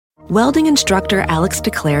Welding instructor Alex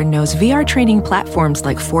DeClaire knows VR training platforms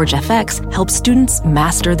like Forge FX help students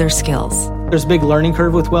master their skills. There's a big learning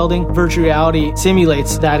curve with welding. Virtual reality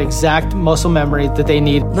simulates that exact muscle memory that they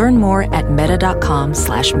need. Learn more at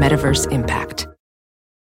meta.com/metaverseimpact.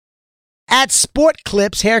 At Sport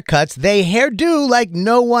Clips Haircuts, they hairdo like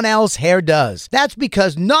no one else hair does. That's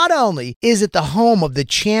because not only is it the home of the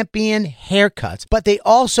champion haircuts, but they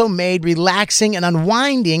also made relaxing and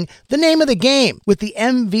unwinding the name of the game. With the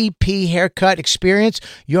MVP haircut experience,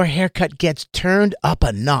 your haircut gets turned up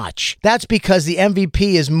a notch. That's because the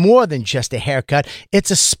MVP is more than just a haircut.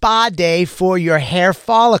 It's a spa day for your hair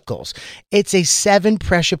follicles. It's a 7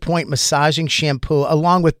 pressure point massaging shampoo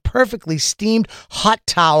along with perfectly steamed hot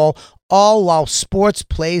towel, all while sports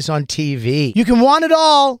plays on TV. You can want it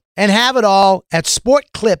all and have it all at Sport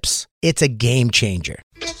Clips. It's a game changer.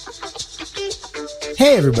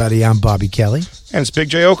 Hey everybody, I'm Bobby Kelly. And it's Big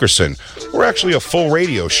J. Okerson. We're actually a full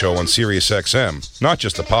radio show on Sirius XM, not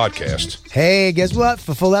just a podcast. Hey, guess what?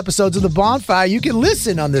 For full episodes of The Bonfire, you can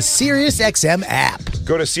listen on the Sirius XM app.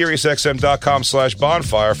 Go to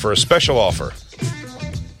SiriusXM.com/bonfire for a special offer.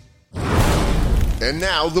 And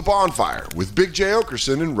now, The Bonfire with Big J.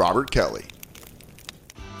 Okerson and Robert Kelly.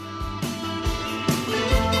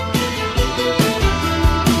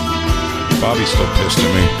 Bobby's still pissed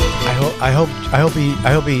at me. I hope he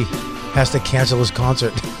has to cancel his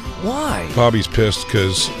concert. Why? Bobby's pissed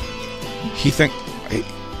because he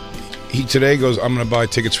today goes, I'm going to buy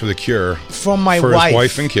tickets for The Cure. For his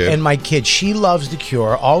wife and kid. And my kid. She loves The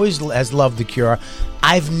Cure, always has loved The Cure.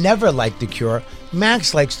 I've never liked The Cure.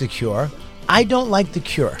 Max likes The Cure. I don't like The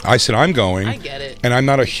Cure. I said I'm going. I get it. And I'm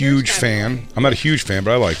not a huge fan. I'm not a huge fan,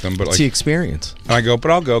 but I like them. But it's the experience. And I go,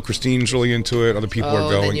 but I'll go. Christine's really into it. Other people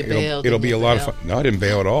are going. Then you bailed, it'll be a lot of fun. No, I didn't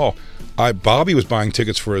bail at all. Bobby was buying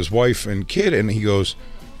tickets for his wife and kid, and he goes,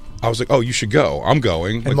 I was like, oh, you should go. I'm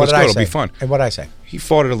going. Like, let's go. It'll be fun. And what did I say? He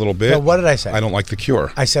fought it a little bit. No, what did I say? I don't like The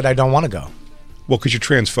Cure. I said I don't want to go. Well, because you're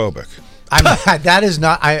transphobic. That is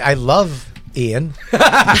not. I love Ian, and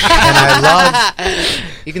I love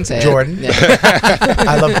you can say Jordan. Yeah.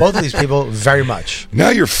 I love both of these people very much. Now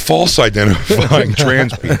you're false identifying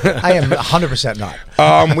trans people. I am 100% not.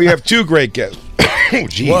 We have two great guests. Oh,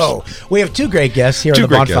 geez. Whoa. We have two great guests here on The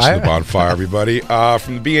Bonfire. Two great guests on The Bonfire, everybody.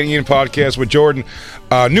 From the B and Ian podcast with Jordan.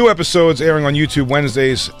 New episodes airing on YouTube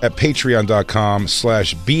Wednesdays at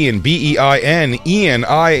patreon.com/BEIN, B-E-I-N,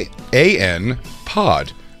 E-N-I-A-N,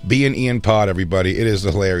 pod. B and Ian pod, everybody. It is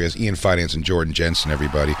hilarious. Ian Fidance and Jordan Jensen,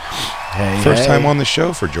 everybody. First time on the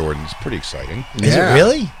show for Jordan. It's pretty exciting. Is it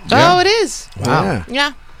really? Yeah. Oh, it is. Wow.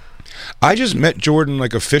 Yeah. I just met Jordan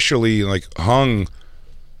officially hung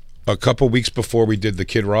a couple weeks before we did the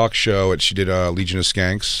Kid Rock show. She did Legion of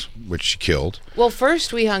Skanks, which she killed. Well,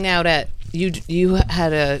 first we hung out at you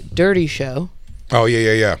had a dirty show. Oh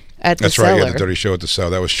yeah. At the That's Cellar. right. Yeah, the dirty show at the Cellar.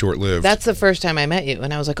 That was short lived. That's the first time I met you,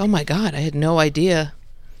 and I was like, oh my god, I had no idea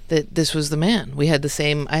that this was the man. I had the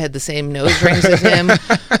same nose rings as him. We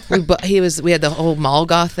had the whole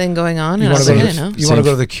Molgoth thing going on. You want to go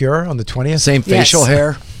to The Cure on the 20th? Same facial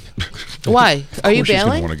hair. Why? Are you bailing? He's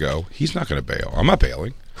going to want to go. He's not going to bail. I'm not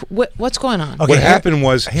bailing. What's going on? Okay, what happened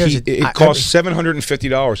was it cost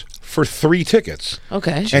 $750 for 3 tickets.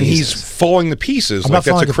 Okay. And he's falling to pieces. That's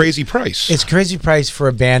a crazy price. It's a crazy price for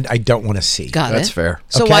a band I don't want to see. That's fair.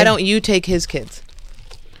 So why don't you take his kids?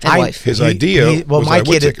 And wife. His idea was my I would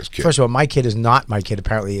kid, take his kid. First of all, my kid is not my kid.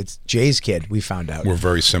 Apparently, it's Jay's kid. We found out. We're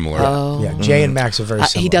very similar. Oh. Yeah, Jay and Max are very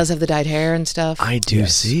similar. He does have the dyed hair and stuff. I do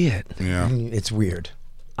see it. Yeah. It's weird.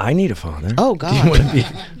 I need a father. Oh, God. Do you want to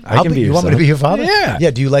be? You want me to be your father? Yeah. Yeah.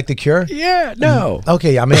 Do you like The Cure? Yeah. No.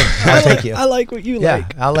 Okay, I'm in. I'll take you. I like what you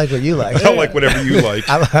like. I like what you like. I like whatever you like.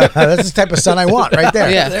 That's the type of son I want right there.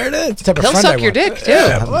 Yeah. There it is. The type of He'll friend suck I your want. dick, too.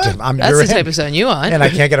 Yeah, That's the type of son you want. And I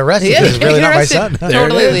can't get arrested Yeah, because it's really not my son.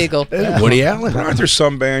 Totally legal. Woody Allen. Aren't there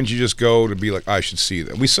some bands you just go to be like, I should see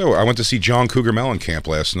that? I went to see John Cougar Mellencamp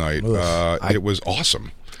last night. It was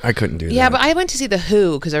awesome. I couldn't do that. Yeah, but I went to see The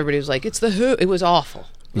Who because everybody was like, it's The Who. It was awful.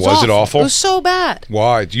 Was it awful? It was so bad.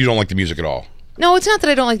 Why? You don't like the music at all? No, it's not that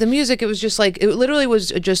I don't like the music. It was just it literally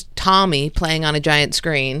was just Tommy playing on a giant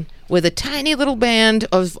screen with a tiny little band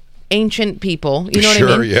of ancient people. You know what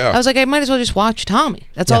I mean? Yeah. I was like, I might as well just watch Tommy.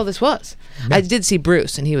 That's all this was. Yeah. I did see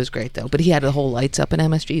Bruce, and he was great, though. But he had the whole lights up in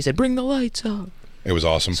MSG. He said, bring the lights up. It was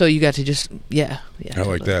awesome. So you got to just, yeah. I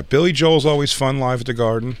like that. Billy Joel's always fun live at the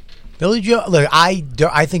Garden. Billy Joel, look, I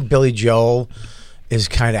think Billy Joel is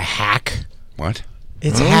kind of hack. What?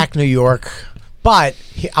 It's hack New York. But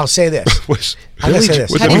I'll say this. I'm going to say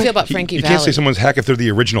this. How do you feel about Frankie You Valli? can't say someone's hack if they're the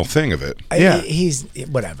original thing of it. Yeah. He's,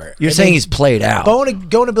 whatever. You're saying he's played out.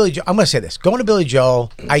 Going to Billy Joel, I'm going to say this. Going to Billy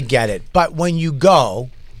Joel, I get it. But when you go,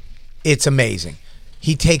 it's amazing.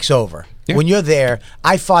 He takes over. Yeah. When you're there,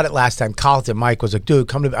 I fought it last time. Carlton, Mike was like, dude,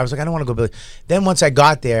 come to. I was like, I don't want to go. Billy. Then once I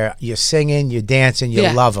got there, you're singing, you're dancing, you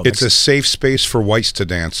love them. It's a safe space for whites to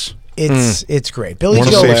dance. It's great. Billy Joe.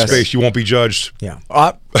 Joe. Safe space. You won't be judged. Yeah.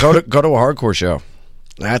 Go to a hardcore show.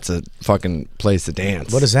 That's a fucking place to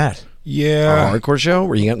dance. What is that? Yeah. A hardcore show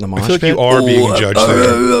where you get in the mosh I feel like pit? you are being judged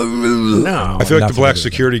there. No. I feel like the black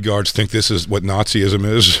security guards think this is what Nazism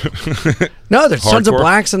is. No, there's tons of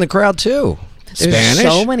blacks in the crowd too. There's Spanish.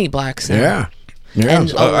 so many blacks there. Yeah.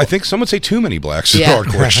 And, I think some would say too many blacks in a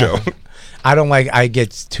hardcore show. I don't like. I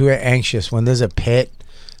get too anxious when there's a pit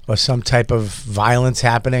or some type of violence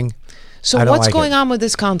happening. So what's going on with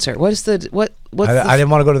this concert? What's I didn't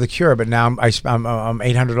want to go to the Cure, but now I'm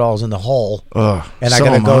 $800 in the hole, and I so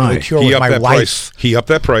got to go to the Cure with my wife. He upped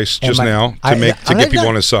that price just now to get people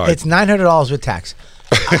on his side. It's $900 with tax.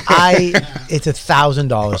 It's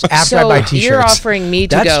 $1,000 after I buy T-shirts. You're offering me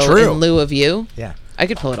to That's go true. in lieu of you? Yeah, I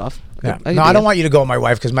could pull it off. Yeah. No, I don't want you to go with my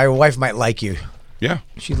wife because my wife might like you. Yeah,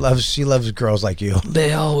 she loves girls like you.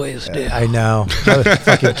 They always do. I know. That would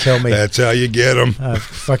fucking kill me. That's how you get them.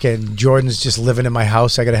 Fucking Jordan's just living in my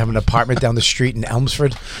house. I got to have an apartment down the street in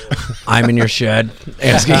Elmsford. I'm in your shed,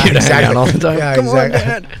 asking you to hang out all the time. Yeah, Come exactly.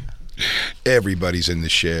 on, Dad. Everybody's in the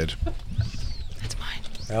shed. It's mine.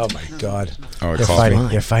 Oh my God! All right, They're coffee. fighting.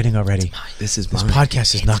 They're fighting already. This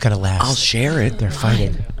podcast is not going to last. I'll share it. They're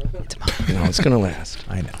fighting. It's mine. No, it's gonna last.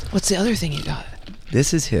 I know. What's the other thing you got?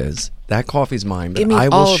 This is his. That coffee's mine, but Give me I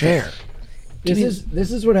all will of share. it.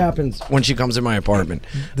 This is what happens when she comes in my apartment.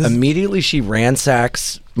 Immediately she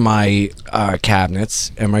ransacks my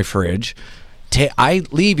cabinets and my fridge. I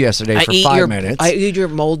leave yesterday for 5 minutes. I eat your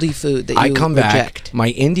moldy food that you come reject. back. My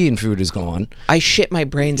Indian food is gone. I shit my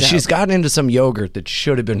brains out. She's gotten into some yogurt that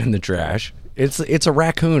should have been in the trash. It's a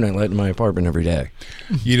raccoon I let in my apartment every day.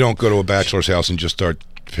 You don't go to a bachelor's house and just start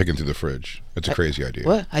picking through the fridge. It's a crazy idea.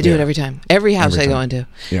 What? I do it every time. Every house I go into.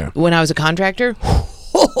 Yeah. When I was a contractor,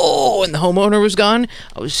 and the homeowner was gone,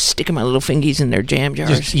 I was sticking my little fingies in their jam jars.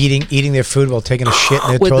 Just eating their food while taking a shit in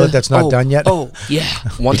their toilet that's not done yet. Oh, yeah.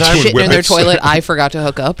 One time, shitting in their toilet, I forgot to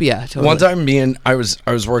hook up. Yeah, totally. One time, I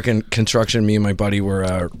was working construction. Me and my buddy were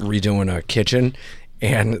redoing a kitchen,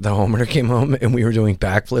 and the homeowner came home, and we were doing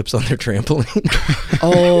backflips on their trampoline.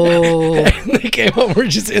 Oh. And they came home. We're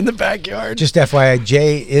just in the backyard. Just FYI,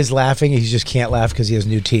 Jay is laughing. He just can't laugh because he has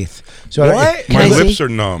new teeth. So What? My lips are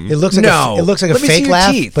numb. It looks like it looks like a Let me see fake your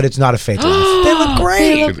laugh, teeth. but it's not a fake laugh. They look great.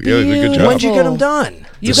 They look Yeah, they did a good job. When'd you get them done?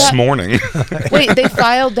 This morning. Wait, they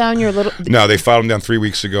filed down your little... No, they filed them down 3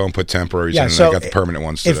 weeks ago and put temporaries in, and I got the permanent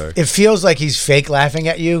ones today. It feels like he's fake laughing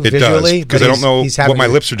at you It visually. does, because I don't know what my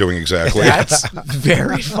lips are doing exactly. That's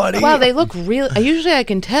very funny. Wow, they look real. Usually I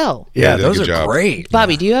can tell. Yeah, they did a those good are job. great.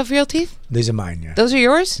 Bobby, do you have real teeth? These are mine, yeah. Those are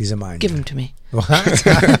yours? These are mine. Give them to me.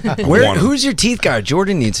 Who's your teeth guy?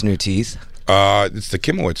 Jordan needs new teeth. It's the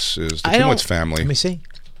Kimowitz family. Let me see.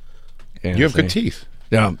 Yeah, You have good teeth.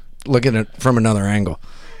 Yeah, look at it from another angle.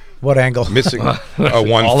 What angle? Missing one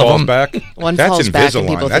All of falls them? back. One That's falls back and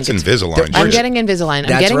people Invisalign. That's think it's- Invisalign. I'm George. getting Invisalign. I'm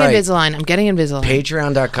That's getting right. Invisalign. I'm getting Invisalign.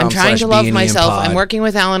 Patreon.com. I'm trying to love myself. I'm working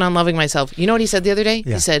with Alan on loving myself. You know what he said the other day?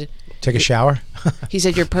 Yeah. He said, Take a shower?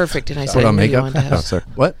 "You're perfect." And I said, Put "I on knew you makeup. wanted to have." Oh, sorry.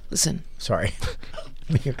 What? Listen, Sorry.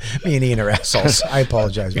 Me and Ian are assholes. I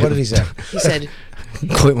apologize. What did he say? he said,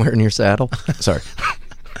 Quit wearing your saddle. Sorry.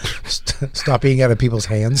 Stop eating out of people's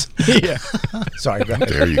hands. Yeah. Sorry, go ahead.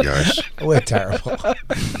 There you guys. We're terrible.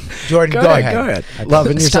 Jordan, Go go ahead. ahead.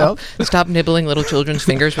 Loving yourself. Stop nibbling little children's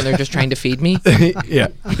fingers when they're just trying to feed me. Yeah.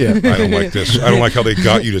 Yeah. I don't like this. I don't like how they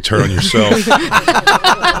got you to turn on yourself.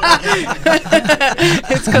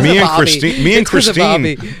 It's 'cause Me of and Bobby. Christine, me and It's 'cause of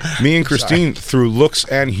Christine, Bobby. me and Christine, through looks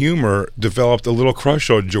and humor, developed a little crush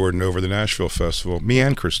on Jordan over the Nashville Festival. Me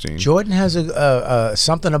and Christine. Jordan has a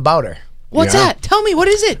something about her. What's Yeah. that? Tell me, what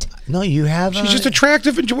is it? No, you have. She's just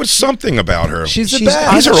attractive and what's something about her. She's the She's-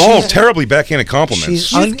 best. These are all terribly backhanded compliments.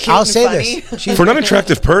 She's I'll say this. She's, For an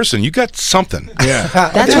unattractive person, you got something. Yeah.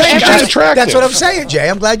 That's She's what just every- attractive. That's what I'm saying, Jay.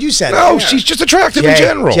 I'm glad you said No, it. she's just attractive Jay, in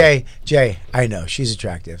general. Jay, I know she's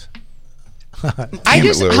attractive. I Damn it,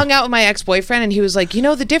 just Lou. hung out with my ex-boyfriend, and he was like,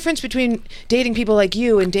 the difference between dating people like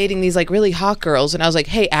you and dating these like really hot girls. And I was like,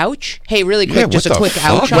 hey, ouch. Hey, really quick, Yeah, just what a the quick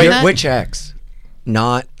fuck? ouch on Wait, that. which ex?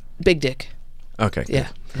 Not. Big dick. Okay. Yeah.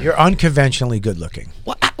 You're unconventionally good looking.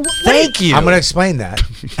 Thank you. I'm going to explain that.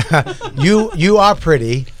 you are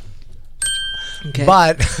pretty, Okay.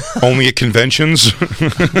 but Only at conventions.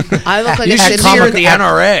 I look like You a should Cindy. see her at the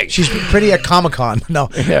NRA. she's pretty at Comic-Con. No,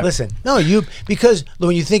 listen. No, because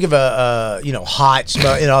when you think of a hot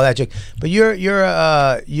smell and all that chick, but you're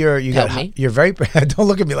Help me. very don't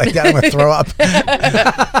look at me like that. I'm going to throw up.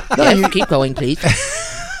 Yes, keep going, please.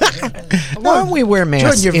 Why don't we wear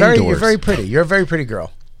masks Jordan, indoors? you're very pretty. You're a very pretty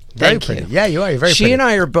girl. Very Thank pretty. you. Yeah, you are. You're very She pretty. and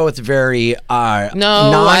I are both very I don't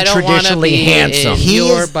wanna non-traditionally be handsome. in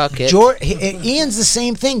your bucket. Ian's the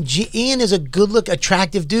same thing. Ian is a good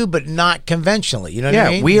attractive dude, but not conventionally. You know what I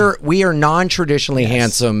mean? we are non-traditionally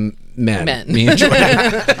handsome men. Me and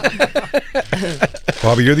Jordan.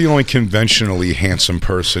 Bobby, you're the only conventionally handsome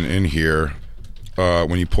person in here.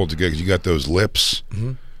 When you pulled together, you got those lips.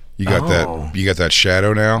 Mm-hmm. You got that. You got that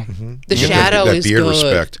shadow now. Mm-hmm. The You got shadow that is beard good.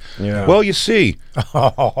 respect. Yeah. Well, you see,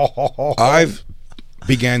 I've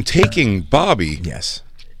began taking Bobby Yes.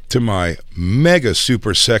 to my mega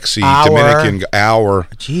super sexy Hour. Dominican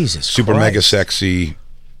Jesus super Christ. mega sexy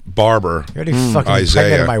barber. You already fucking Isaiah.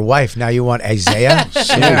 impregnated my wife. Now you want Isaiah?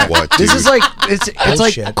 So what, dude? This is like it's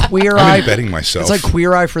like Bullshit. Queer I'm Eye. embedding myself. It's like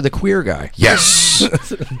Queer Eye for the queer guy. Yes,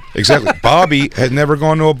 exactly. Bobby had never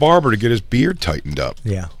gone to a barber to get his beard tightened up.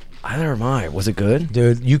 Yeah. Either am I. Was it good?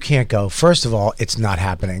 Dude, you can't go. First of all, it's not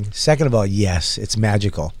happening. Second of all, yes, it's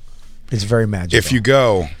magical. It's very magical. If you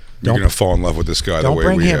go, you're Don't- going to fall in love with this guy the don't way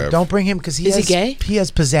bring we him. have. Don't bring him because Is he gay? He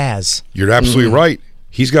has pizzazz. You're absolutely right.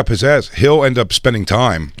 He's got pizzazz. He'll end up spending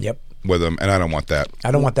time Yep. with him, and I don't want that.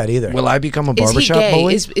 I don't want that either. Will I become a Is he barbershop gay?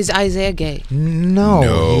 bully? Is Isaiah gay? no,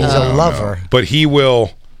 he's a lover. But he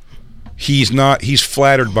will. He's not. He's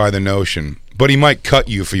flattered by the notion, but he might cut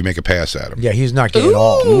you if you make a pass at him. Yeah, he's not gay at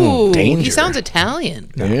all. Ooh, danger. he sounds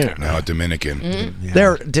Italian. Yeah. No, Dominican.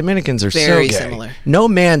 They're Dominicans are Very so gay. similar. No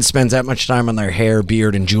man spends that much time on their hair,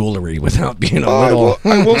 beard, and jewelry without being a little.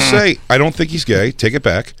 I will say, I don't think he's gay. Take it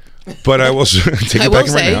back. But I will take I it will back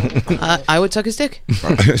say, right I would suck his dick.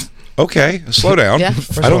 now. Okay, slow down. Yeah.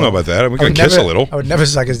 I don't know about that. I'm going to kiss a little. I would never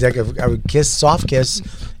suck his dick. I would kiss, soft kiss,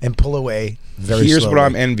 and pull away very Here's slowly. what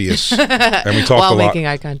I'm envious. And we talked While a lot. making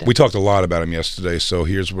eye contact. We talked a lot about him yesterday. So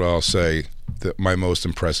here's what I'll say: that my most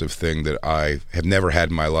impressive thing that I have never had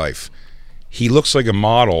in my life. He looks like a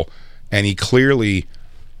model, and he clearly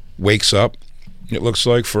wakes up. It looks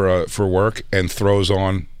like for work and throws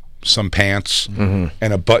on some pants and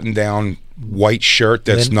a button-down white shirt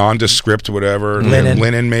that's nondescript, whatever,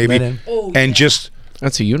 linen maybe, Linen. and just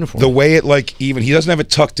That's a uniform. the way it even he doesn't have it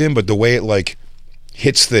tucked in, but the way it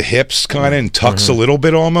hits the hips kind of and tucks a little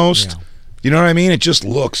bit almost. You know what I mean? It just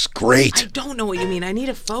looks great. I don't know what you mean. I need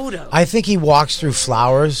a photo. I think he walks through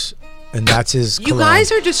flowers, and that's his You cologne.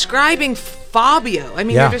 guys are describing Fabio. I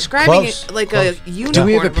mean, Yeah, you're describing close, it like close. a unicorn. Do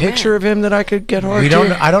we have a of picture of him that I could get hard? We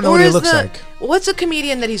don't. I don't know Or what he is looks the- like. What's a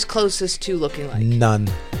comedian that he's closest to looking like? None.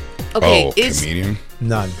 Okay, is Comedian.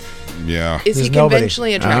 None. Yeah. he There's nobody.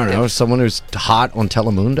 conventionally I attractive? don't know. Someone who's hot on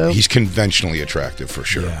Telemundo. He's conventionally attractive for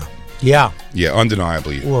sure. Yeah. Yeah. Yeah,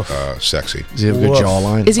 undeniably Oof. sexy. Does he have a good Woof.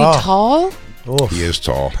 jawline? Is he Oh. tall? Oof. He is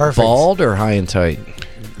tall. Perfect. bald or high and tight?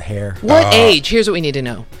 Hair. What age? Here's what we need to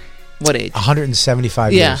know. What age?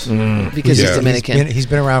 175 Yeah, years. because Yeah. he's Dominican. He's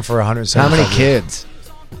been around for 175 How many years. kids?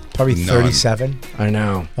 Probably None. 37. I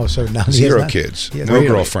know. Oh, so now he has Zero none? kids. He has No none.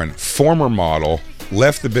 girlfriend. Former model.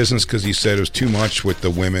 Left the business because he said it was too much with the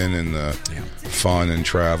women and the fun and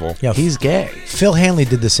travel. Yeah, He's gay, Phil Hanley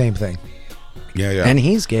did the same thing. Yeah, yeah. and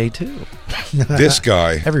he's gay too. This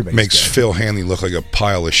guy Everybody's makes gay. Phil Hanley look like a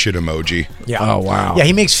pile of shit emoji. Yeah. Oh wow. Yeah,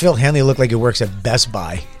 he makes Phil Hanley look like he works at Best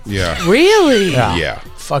Buy. Yeah. Really? Yeah. Yeah.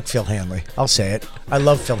 Fuck Phil Hanley. I'll say it. I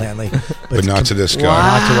love Phil Hanley, But not to this guy.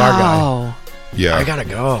 Not to our guy. Wow. Yeah. I gotta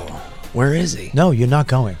go. Where is he? No, you're not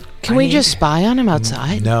going. Can we just spy on him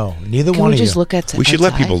outside? No, neither Can one we of just you. look at? We should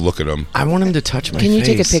let outside? people look at him. I want him to touch my Can you face.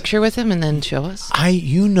 take a picture with him and then show us?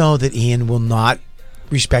 You know that Ian will not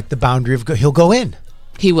respect the boundary of. He'll go in.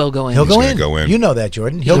 He will go in. He'll go gonna in. go in. You know that,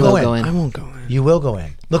 Jordan. He'll He go will in. go in. I won't go in. You will go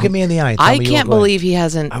in. Look at me in the eye. And tell I me you can't will go in. believe he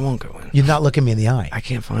hasn't. I won't go in. You're not looking me in the eye. I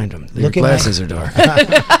can't find him. Look Your at glasses are dark.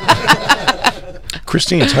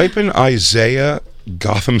 Christine, type in Isaiah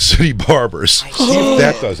Gotham City Barbers. See if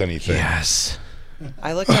that does anything. Yes.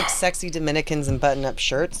 I looked up sexy Dominicans in button-up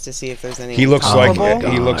shirts to see if there's any. He looks comparable.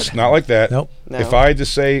 like he looks not like that. Nope. No. If I had to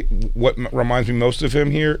say what reminds me most of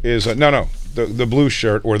him here is the blue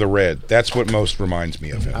shirt or the red. That's what most reminds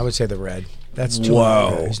me of him. I would say the red. That's too.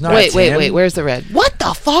 Whoa. He's not Wait. tan? Where's the red? What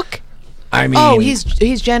the fuck? I mean, Oh, he's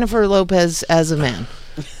Jennifer Lopez as a man.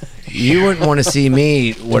 You wouldn't want to see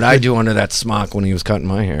me what I do under that smock when he was cutting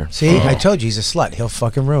my hair. See, I told you he's a slut. He'll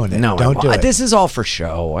fucking ruin it. No, don't do it. This is all for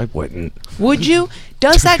show. I wouldn't. Would you?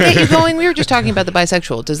 Does that get you going? We were just talking about the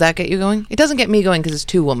bisexual. Does that get you going? It doesn't get me going because it's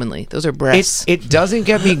too womanly. Those are breasts. It doesn't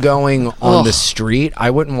get me going on the Ugh. street. I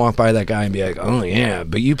wouldn't walk by that guy and be like, "Oh yeah,"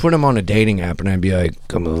 but you put him on a dating app and I'd be like,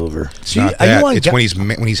 "Come over." It's not are you that. on It's ga-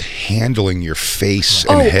 when he's handling your face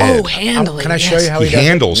and head. handling. Can I show yes. you how He he does it?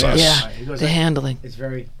 handles us. Yeah, the handling. It's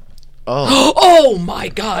very. Oh my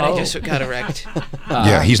God! I just got erect.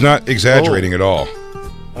 Yeah, he's not exaggerating at all.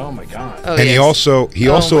 Oh my God! Oh, And yes. he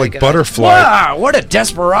also my like God. butterfly. Wow, what a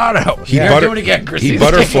desperado! He You're butter- doing it again, Chrissy. he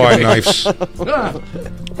butterfly knives.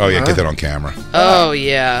 Oh yeah, get that on camera. Oh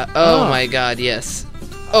yeah. Oh my God. Yes.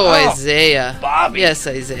 Oh, Isaiah. Bobby. Yes,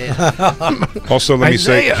 Isaiah. Also, let me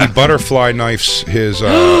say, Isaiah. he butterfly knifes his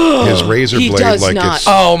razor He blade does like not. it's.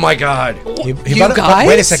 Oh my God! He You guys?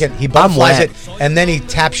 Wait a second. He butterflies wet. it, and then he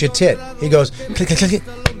taps your tit. He goes, click, click, click.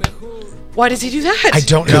 Why does he do that? I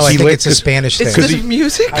don't know. 'Cause I he think lit- it's a Spanish thing. It's 'cause the he-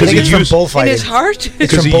 music. I think he it's from used- in bullfighting. his heart. It's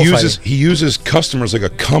Because from bullfighting. he uses customers like a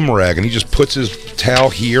cum rag, and he just puts his towel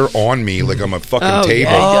here on me like I'm a fucking Oh,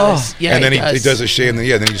 table. yeah, he does. Yeah, and then he he does. does a shave, and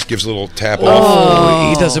then he just gives a little tap off. Oh,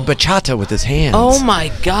 he does a bachata with his hands. Oh my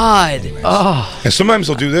God. And sometimes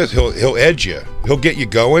he'll do this. He'll edge you. He'll get you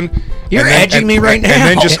going. You're edging me right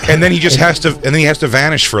now. And then he just has to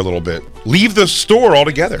vanish for a little bit. Leave the store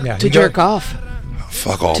altogether. Yeah, To he goes- jerk off.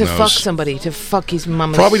 Fuck all To knows. fuck somebody. To fuck his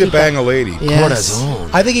mama. Probably to bang a lady. Yes.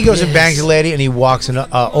 I think he goes and Yes. bangs a lady, and he walks an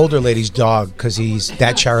older lady's dog because he's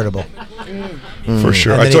that charitable. For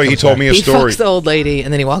sure. And I then tell he you, he comes told back. me a He story. fucks the old lady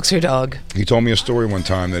and then he walks her dog. He told me a story one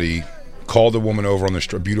time that he called a woman over on the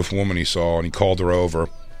street, a beautiful woman he saw, and he called her over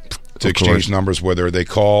to exchange numbers with her. They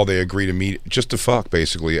agree to meet just to fuck,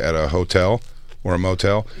 basically, at a hotel or a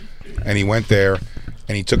motel. And he went there,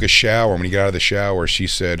 and he took a shower. When he got out of the shower, she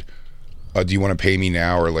said, do you want to pay me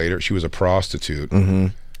now or later? She was a prostitute. Mm-hmm.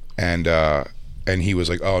 And he was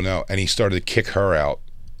like, oh, no. And he started to kick her out.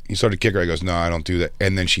 He started to kick her. He goes, no, I don't do that.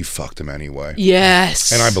 And then she fucked him anyway.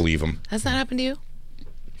 Yes. And I believe him. Has that happened to you?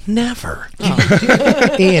 Never.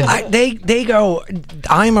 Ian, They go,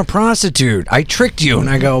 I'm a prostitute. I tricked you. And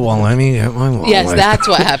I go, well, let me get my wallet. Yes, that's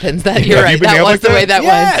what happens. That You're Have you right. been That nailed was like the that? way that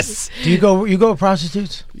Yes. was. do you go with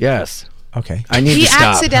prostitutes? Yes. Okay. I need He to stop.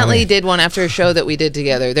 accidentally did one after a show that we did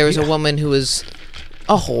together. There was a woman who was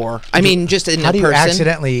a whore. I mean, just in How a do you person.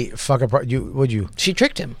 accidentally fuck a would you? She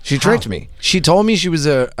tricked him. She tricked me. She told me she was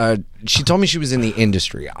she told me she was in the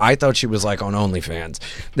industry. I thought she was like on OnlyFans.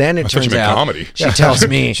 Then it I thought you turns meant out comedy. she tells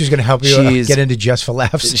me She's going to help you she's- get into Just for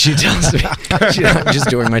Laughs. She tells me I'm just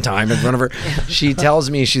doing my time in front of her. She tells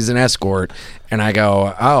me she's an escort, and I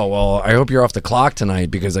go, "Oh well, I hope you're off the clock tonight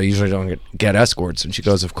because I usually don't get escorts." And she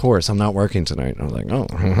goes, "Of course, I'm not working tonight." And I was like,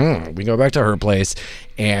 "Oh." We go back to her place,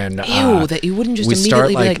 and Ew, that you wouldn't just we start,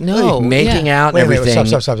 immediately be like, no. making Yeah. out and Wait, everything.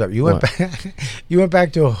 stop. You went What? back. You went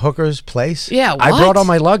back to a hooker's place. Yeah, what? I brought all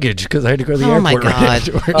my luggage because I had to go to the Oh airport. my right God.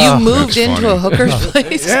 afterwards. You moved That's into funny. a hooker's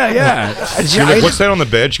place? Yeah. She's like, what's that on the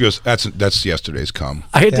bed? She goes, that's yesterday's cum.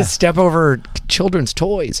 I had Yeah. to step over children's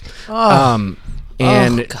toys. Oh,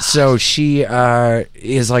 And God. so she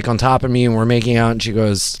is like on top of me and we're making out and she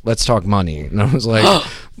goes, let's talk money. And I was like,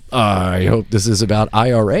 I hope this is about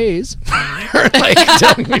IRAs. Like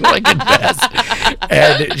telling me like invest.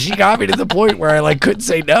 And she got me to the point where I like couldn't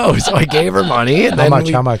say no. So I gave her money. And How then much?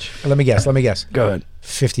 How much? Let me guess. Go ahead.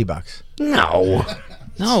 $50. No.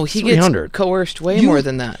 No, he 300. gets coerced way more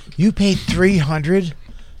than that. You paid $300.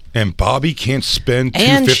 And Bobby can't spend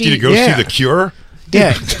And $250 she- to go yeah. see The Cure?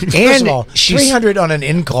 Yeah. And First of all, she's- $300 on an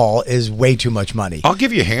in-call is way too much money. I'll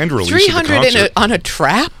give you a hand release at the 300 concert. on a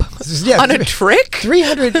trap? Yeah, On a trick?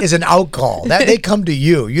 300 is an out call. That they come to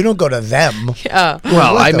you. You don't go to them. Yeah.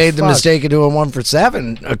 Well, What I the made the fuck? mistake of doing one for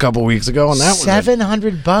 $7 a couple weeks ago, and that was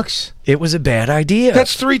 $700. it was a bad idea.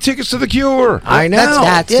 That's 3 tickets to The Cure. I know.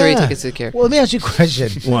 That's 3 tickets to the Cure. Well, let me ask you a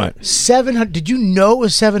question. What? 700. Did you know it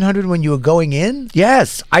was 700 when you were going in?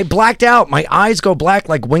 Yes, I blacked out. My eyes go black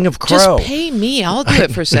like Wing of Crow. Just pay me. I'll do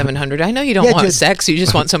it for $700. I know you don't Yeah, want dude. sex. You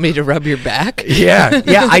just want somebody to rub your back. Yeah.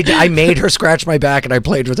 I made her scratch my back and I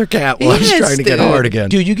played with her cat while I was Yes, trying to get dude. hard again.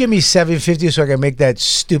 Dude, you give me $750 so I can make that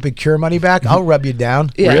stupid Cure money back. I'll rub you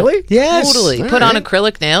down. Yeah. Really? Yes. Totally. Put on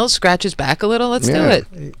acrylic nails, scratch his back a little. Let's do Yeah. it.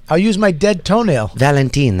 I'll use my dead toenail.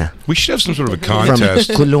 Valentina We should have some sort of a from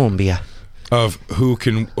contest Colombia. of who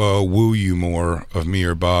can woo you more, of me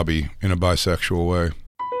or Bobby, in a bisexual way.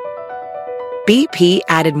 BP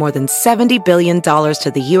added more than $70 billion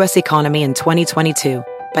to the U.S. economy in 2022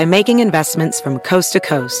 by making investments from coast to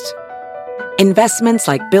coast. Investments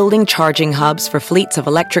like building charging hubs for fleets of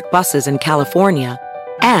electric buses in California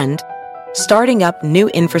and starting up new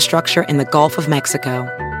infrastructure in the Gulf of Mexico.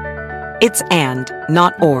 It's and,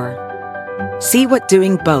 not or. See what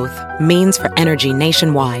doing both means for energy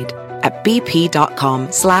nationwide at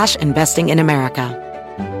bp.com/investing in America.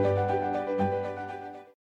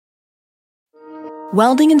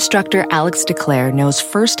 Welding instructor Alex DeClaire knows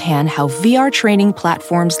firsthand how VR training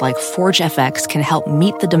platforms like ForgeFX can help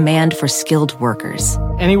meet the demand for skilled workers.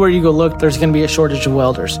 Anywhere you go look, there's going to be a shortage of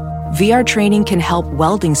welders. VR training can help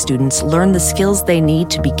welding students learn the skills they need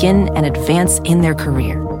to begin and advance in their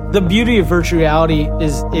career. The beauty of virtual reality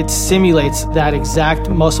is it simulates that exact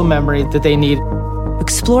muscle memory that they need.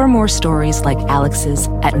 Explore more stories like Alex's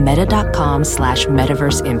at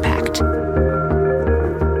meta.com/metaverseimpact.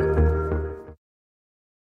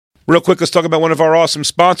 Real quick, let's talk about one of our awesome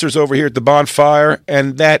sponsors over here at the Bonfire,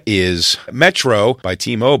 and that is Metro by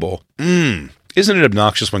T-Mobile. Isn't it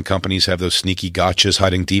obnoxious when companies have those sneaky gotchas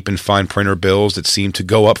hiding deep in fine printer bills that seem to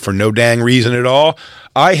go up for no dang reason at all?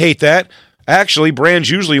 I hate that. Actually, brands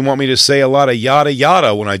usually want me to say a lot of yada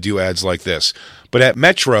yada when I do ads like this. But at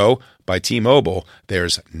Metro by T-Mobile,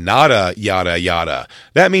 there's nada yada yada.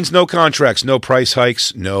 That means no contracts, no price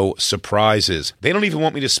hikes, no surprises. They don't even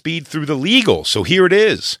want me to speed through the legal, so here it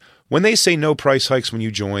is. When they say no price hikes when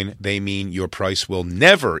you join, they mean your price will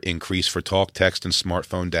never increase for talk, text, and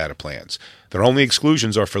smartphone data plans. Their only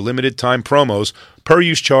exclusions are for limited time promos,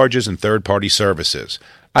 per-use charges, and third-party services.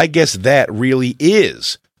 I guess that really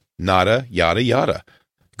is nada yada yada.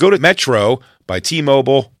 Go to Metro by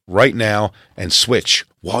T-Mobile right now and switch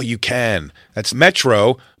while you can. That's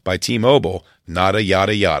Metro by T-Mobile, nada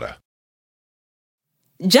yada yada.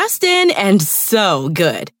 Just in and so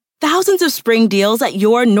good. Thousands of spring deals at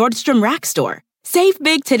your Nordstrom Rack store. Save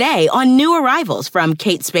big today on new arrivals from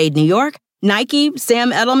Kate Spade New York, Nike,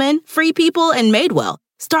 Sam Edelman, Free People, and Madewell,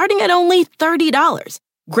 starting at only $30.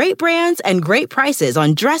 Great brands and great prices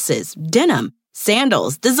on dresses, denim,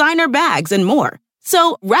 sandals, designer bags, and more.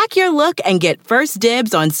 So rack your look and get first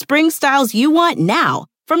dibs on spring styles you want now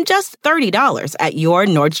from just $30 at your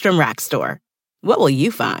Nordstrom Rack store. What will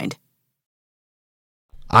you find?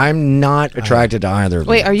 I'm not attracted to either of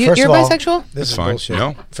them. Wait, you're bisexual? This is fine. bullshit.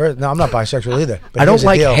 No. No, I'm not bisexual either. But I don't here's the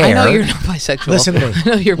like deal. hair. I know you're not bisexual. Listen to me. I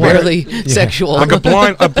know you're barely sexual. Like a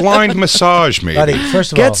blind massage, maybe. Buddy,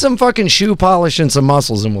 first of all, Get some fucking shoe polish and some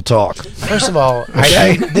muscles and we'll talk. First of all,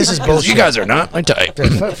 this is bullshit. You guys are not my type.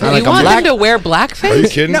 You want him to wear blackface? Are you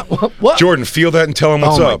kidding? No, what? Jordan, feel that and tell him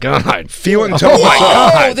what's up. Oh, my God. Feel it and tell him what's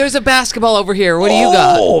up. Oh, there's a basketball over here. What do you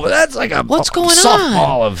got? Oh, that's like a What's going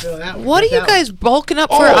softball on? of... What are you guys bulking up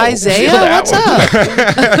for Oh, Isaiah? feel that What's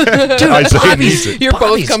one. up? Dude, Isaiah needs it. You're both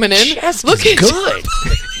Bobby's coming in. chest Look is at good.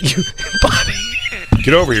 Bobby.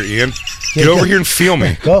 Get over here, Ian. Get over here and feel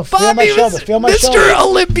me. Go, feel my Bobby shoulder. was Feel my Mr. shoulder.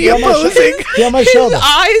 Olympia Feel my shoulder. posing. Feel my His shoulder.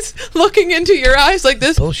 eyes looking into your eyes like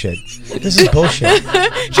this. Bullshit. This is bullshit.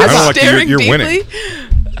 Just I don't like staring you're deeply. winning.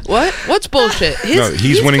 What? What's bullshit? No,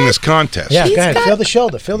 he's winning this contest. Yeah, go ahead. got- Feel the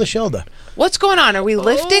shoulder. Feel the shoulder. What's going on? Are we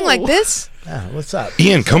lifting like this? Yeah, what's up?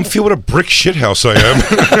 Ian, come feel what a brick shithouse I am.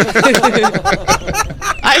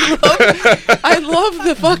 I love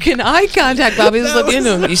the fucking eye contact. Bobby was looking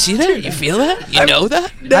into him. You see that? You feel that? You know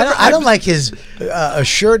that? I don't like his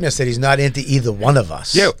assuredness that he's not into either one of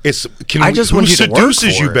us. Yeah, it's. I just who want you to work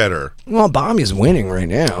seduces for you it. better? Well, Bobby's winning right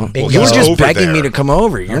now. Well, You were he's just over begging me there. to come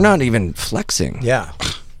over. You're not even flexing. Yeah.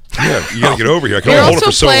 Yeah, you gotta get over here. I can You're only hold it also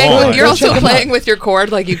for so playing. long. You're also playing with your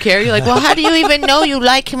cord like you care. You're like, well, how do you even know you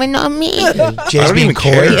like him and not me? Jay's I don't being even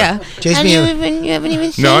coy. care. Yeah. Jay's How do you being. you haven't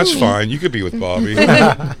even seen No, it's me. fine. You could be with Bobby.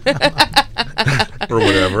 Or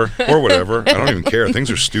whatever. Or whatever. I don't even care.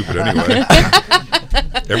 Things are stupid anyway.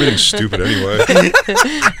 Everything's stupid anyway.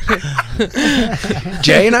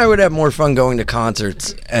 Jay and I would have more fun going to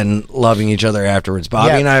concerts and loving each other afterwards. Bobby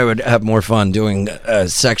Yeah. and I would have more fun doing a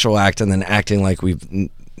sexual act and then acting like we've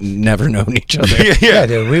never known each other. Yeah,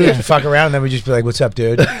 dude. We would fuck around and then we'd just be like, "What's up,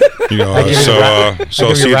 dude?" You know, I'll give you a ride- so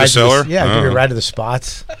I'll I'll give you see a you at ride the to cellar? Yeah, I'll give you a ride to the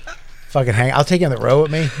spots. Fucking hang. I'll take you on the road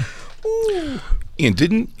with me. Ian,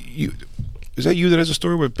 didn't you... Is that you that has a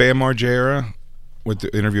story with Bam Margera? With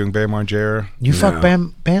the, interviewing Bam Margera? You fuck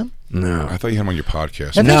Bam? No. I thought you had him on your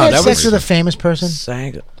podcast. Have No, you had that sex was- with a famous person?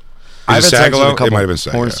 Sag. Is it sex with a Sagalo? It couple might have been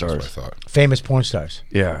Sagalo. porn That's what I stars. thought. Famous porn stars.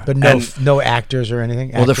 Yeah. But And- no actors or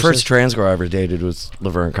anything. Well, the Actresses? first trans girl I ever dated was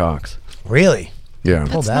Laverne Cox. Really? Yeah.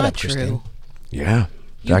 Pull That's that not up, Christine. true. Yeah.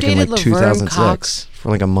 You Back in dated like Laverne 2006 Cox? for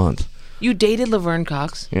like a month. You dated Laverne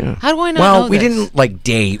Cox? Yeah. How do I not Well, know we this? didn't like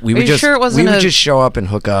date. We Are would you just sure it wasn't we would a just show up and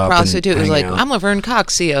hook up. prostitute and was like, hang out. I'm Laverne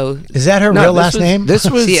Cox, C-O. Is that her No, real this last was- name? This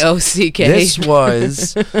was C-O-C-K. This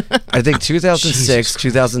was, I think, 2006,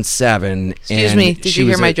 2007. Excuse and me, did she you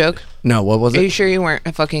hear was my a- joke? No, what was Are you it? sure you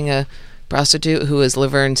weren't fucking a prostitute who is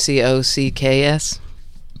Laverne, C-O-C-K-S?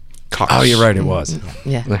 Cox. Oh, you're right. It was.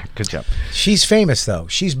 Yeah. Good job. She's famous though.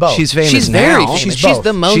 She's both. She's famous She's now. very famous. She's She's both.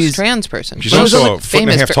 the most She's- trans person. She's Most also a foot and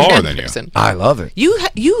a half taller trans than you. person. I love it.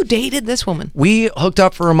 You dated this woman. We hooked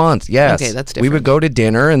up for a month. Yes. Okay, that's We would different. go to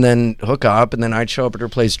dinner and then hook up, and then I'd show up at her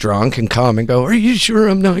place drunk and come and go, "Are you sure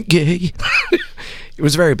I'm not gay?" It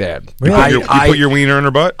was very bad. Really? You put your wiener in her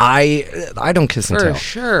butt? I don't kiss and For tell.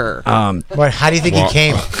 sure. What, how do you think he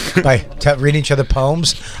came? By reading each other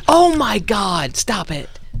poems? Oh my God! Stop it.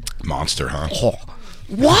 Monster, huh? Oh.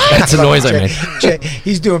 What? That's the noise I made. Jay,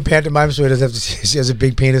 he's doing pantomime, so he doesn't have to. He has a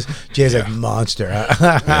big penis. Jay's like monster.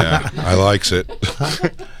 Yeah, I likes it.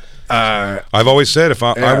 I've always said if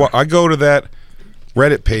I go to that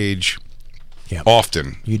Reddit page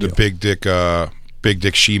often, You do. the Big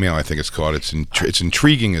Dick She-Mail, I think it's called. It's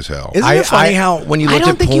intriguing as hell. Isn't it funny how when you look I at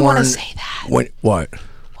don't think you want to porn- say that. What?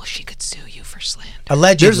 Well, she could sue you for slander.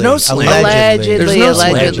 Allegedly. There's no slander. Allegedly. There's no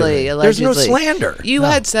Allegedly. slander. There's no slander. You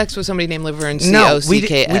had sex with somebody named Laverne No, Cocks. we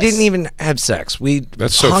didn't even have sex. We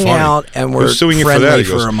That's so hung funny. out and We're were suing you friendly for that. He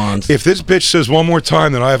for goes, a month. If this bitch says one more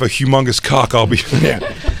time that I have a humongous cock, I'll be.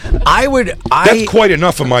 That's quite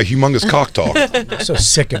enough of my humongous cock talk. I'm so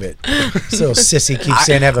sick of it. This little sissy keeps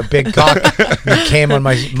saying I have a big cock. He came on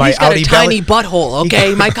my He's got outie a tiny belly. butthole,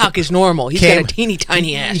 okay? My cock is normal. He's got a teeny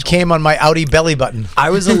tiny ass. He came on my outie belly button. I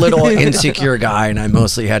was a little insecure guy, and I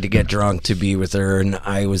mostly had to get drunk to be with her, and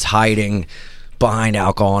I was hiding behind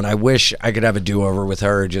alcohol, and I wish I could have a do-over with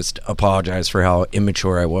her, just apologize for how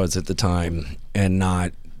immature I was at the time, and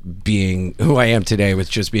not being who I am today with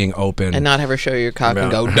just being open. And not have her show your cock and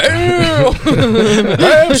go, damn!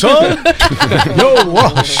 Damn, son!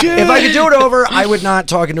 Yo, shit! If I could do it over, I would not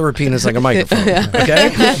talk into her penis like a microphone,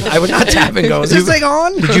 okay? I would not tap and go, is this thing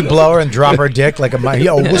on? Did you blow her and drop her dick like a mic?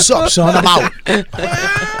 Yo, what's up, son? I'm out.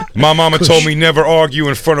 My mama told me never argue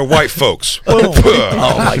in front of white folks.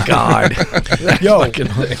 Oh, my God. Yo.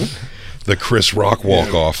 The Chris Rock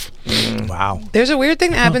walk-off. Wow. There's a weird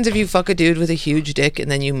thing that happens if you fuck a dude with a huge dick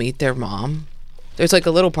and then you meet their mom. There's like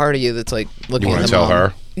a little part of you that's like looking You at want the to tell mom.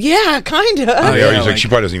 her? Yeah, kind of. Oh, yeah, he's like, she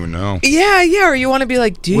probably doesn't even know. Yeah, or you want to be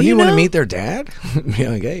like, do Wouldn't you know? want to meet their dad? Be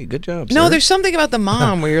like, hey, good job, No, sir. there's something about the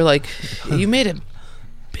mom where you're like, you made a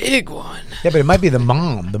big one. Yeah, but it might be the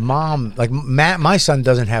mom. The mom, like my son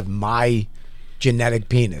doesn't have my genetic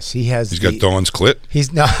penis. He's got Dawn's clit.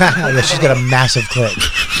 He's no. Yeah, she's got a massive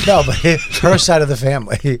clit. No, but her side of the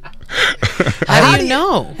family. How do you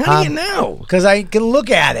know? How do you know? Because I can look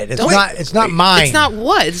at it. It's not. It's not mine. It's not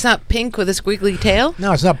what? It's not pink with a squiggly tail?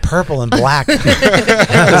 No, it's not purple and black. It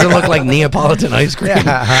doesn't look like Neapolitan ice cream.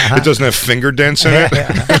 It doesn't have finger dents in it.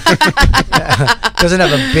 Doesn't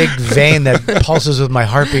have a big vein that pulses with my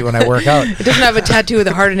heartbeat when I work out. It doesn't have a tattoo with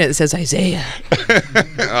a heart in it that says Isaiah.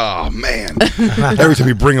 Oh, man. Every time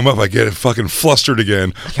you bring him up, I get fucking flustered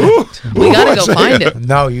again. We gotta go find him.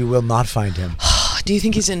 No, you will not find him. Do you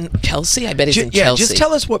think he's in Chelsea? I bet he's in Yeah, Chelsea. just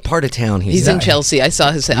tell us what part of town He's in Chelsea. I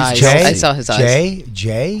saw his eyes. Jay, I saw his eyes.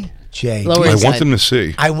 Jay. Lower I inside. want them to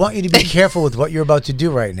see. I want you to be careful with what you're about to do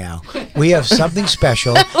right now. We have something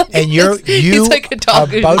special, and he's like a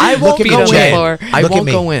dog. about I look won't at go me, in. Jay. I Look at won't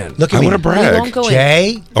me. go in. Look at I me. want to brag. We won't go in.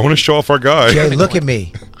 Jay, I want to show off our guy. Jay, look at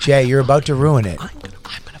me. Jay, you're about to ruin it.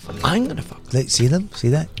 I'm gonna fuck. See them? See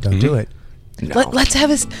that? Don't do it.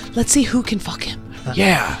 Let's see who can fuck him.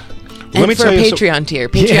 Yeah. And Let me for tell a you some- Patreon tier.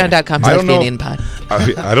 Patreon.com I don't know. pod.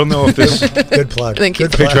 I don't know if this. Good plug. Thank you.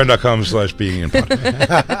 Good plug. Patreon.com/beingin.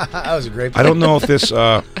 That was a great I don't know if this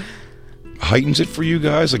heightens it for you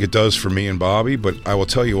guys like it does for me and Bobby, but I will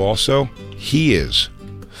tell you also, he is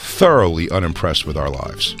thoroughly unimpressed with our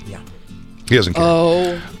lives. Yeah. He doesn't care.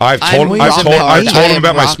 Oh, I've told him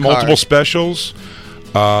about my multiple specials.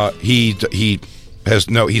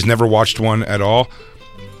 He's never watched one at all.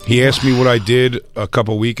 He asked me what I did a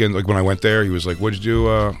couple weekends, like when I went there. He was like, "What'd you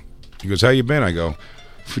do?" He goes, "How you been?" I go,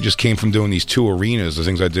 "We just came from doing these 2 arenas, the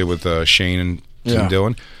things I did with Shane and Tim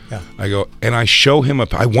Dillon." Yeah. I go, and I show him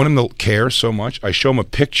I want him to care so much. I show him a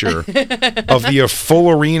picture of the full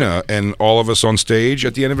arena and all of us on stage.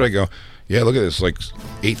 At the end of it, I go, "Yeah, look at this, like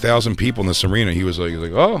 8,000 people in this arena." He was like,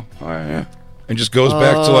 "Oh, all right, yeah." And just goes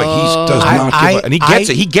back to like he does not give a, and he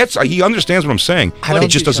gets it. He understands what I'm saying. He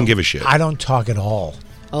just doesn't give a shit. I don't talk at all.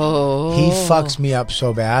 Oh. He fucks me up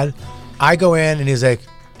so bad. I go in and he's like,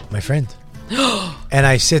 "My friend," and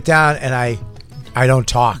I sit down and I don't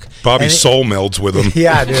talk. Bobby's soul melds with him.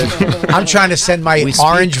 Yeah, dude. I'm trying to send my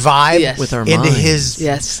orange vibe with our into minds. his.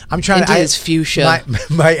 Yes. I'm trying into to his fuchsia.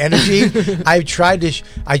 My energy. I tried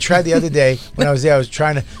the other day when I was there. I was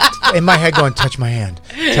trying to, in my head, going, touch my hand.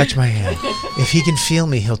 If he can feel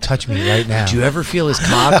me, he'll touch me right now. Do you ever feel his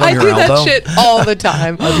cock on I your do elbow? that shit all the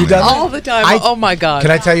time. Have you done all that? the time. Oh my god.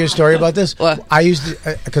 Can I tell you a story about this? What? I used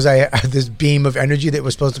because I had this beam of energy that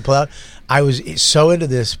was supposed to pull out. I was so into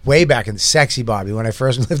this way back in Sexy Bobby when I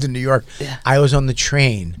first lived in New York. Yeah. I was on the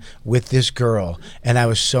train with this girl and I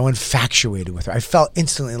was so infatuated with her. I felt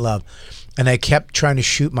instantly in love. And I kept trying to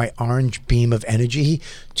shoot my orange beam of energy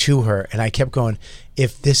to her. And I kept going,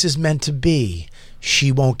 if this is meant to be,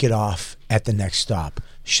 she won't get off at the next stop.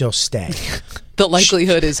 She'll stay. The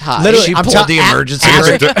likelihood is high. Literally, She I'm pulled telling the emergency.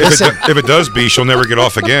 If it does be, she'll never get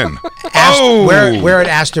off again. We're at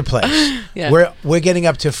Astor Place. Yeah. We're getting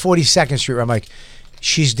up to 42nd Street. Where I'm like,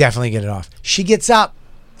 she's definitely getting off. She gets up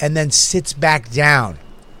and then sits back down.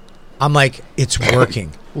 I'm like, it's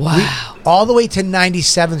working. Wow. All the way to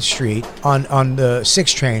 97th Street on the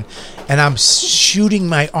 6 train, and I'm shooting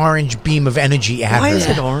my orange beam of energy at her. Why is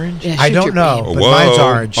it orange? Yeah, I shoot don't your know, beam. but mine's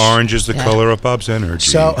orange. Orange is the color of Bob's energy.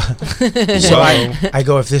 So I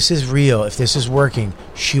go, if this is real, if this is working,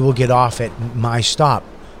 she will get off at my stop,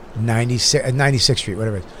 96th Street,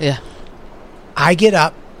 whatever it is. Yeah. I get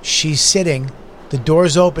up, she's sitting, the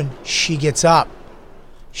door's open, she gets up,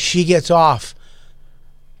 she gets off.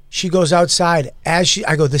 She goes outside. I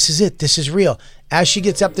go, this is it. This is real. As she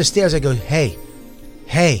gets up the stairs, I go, hey.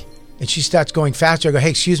 And she starts going faster. I go, hey,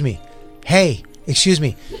 excuse me. Hey, excuse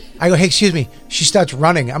me. I go, hey, excuse me. She starts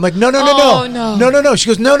running. I'm like, no. No. She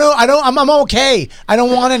goes, no, I'm okay. I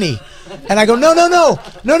don't want any. And I go, no.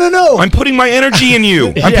 I'm putting my energy in you.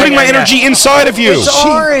 I'm putting my energy inside of you. It's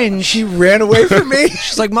orange. She ran away from me.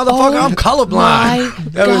 She's like, motherfucker, I'm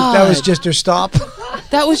colorblind. That was just her stop.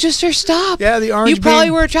 That was just her stop. Yeah, the orange You probably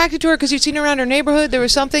beam. were attracted to her because you'd seen her around her neighborhood. There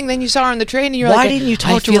was something. Then you saw her on the train, and you're Why like, didn't you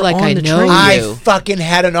talk I to feel her like on I the know train? you. I fucking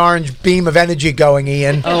had an orange beam of energy going,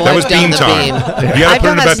 Ian. Oh, That I've was done beam the time. beam. You gotta I've put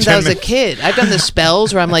done in that about since 10 I was a minutes. kid. I've done the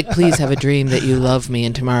spells where I'm like, please have a dream that you love me,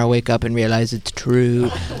 and tomorrow wake up and realize it's true.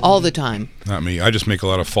 All the time. Not me. I just make a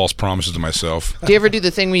lot of false promises to myself. Do you ever do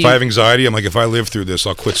the thing where If you... I have anxiety, I'm like, if I live through this,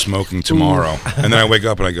 I'll quit smoking tomorrow. And then I wake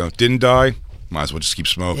up and I go, didn't die? Might as well just keep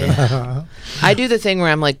smoking. I do the thing where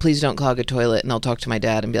I'm like, please don't clog a toilet, and I'll talk to my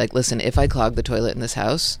dad and be like, listen, if I clog the toilet in this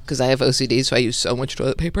house, because I have OCD, so I use so much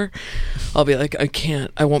toilet paper, I'll be like,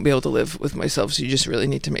 I won't be able to live with myself, so you just really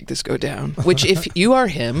need to make this go down. Which, if you are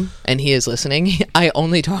him, and he is listening, I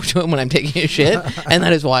only talk to him when I'm taking a shit, and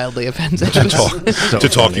that is wildly offensive. to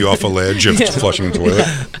talk you off a ledge of flushing the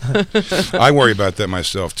toilet. I worry about that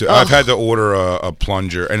myself, too. I've had to order a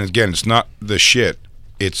plunger, and again, it's not the shit.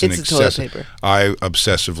 It's an the toilet excessive. paper. I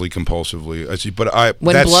obsessively, compulsively.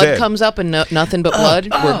 When that blood said, comes up and nothing but blood,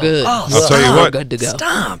 we're good. I'll tell you We're what. good to go.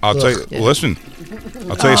 Stop. I'll tell you. Listen,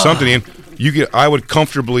 I'll tell you something, Ian. I would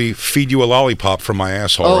comfortably feed you a lollipop from my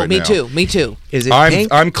asshole right now. Me too. Is it I'm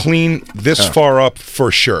pink? I'm clean this far up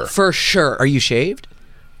for sure. For sure. Are you shaved?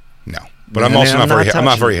 No, but I'm also I'm not very. not I'm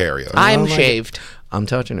not touching very it. hairy. Though. I'm like it. shaved. I'm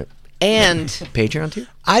touching it. And Patreon too?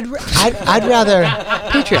 I'd rather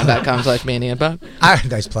Patreon.com/maniapod.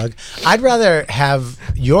 nice plug. I'd rather have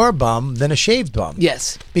your bum than a shaved bum.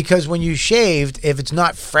 Yes. Because when you shaved, if it's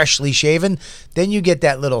not freshly shaven, then you get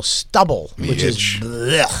that little stubble, which is itch.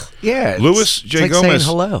 blech. Yeah. Louis J. like saying Gomez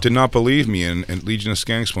hello. did not believe me in Legion of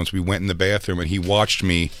Skanks once. We went in the bathroom and he watched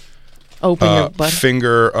me Open your butt.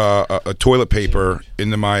 finger a toilet paper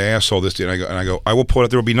into my asshole this day, and I go, I will put it.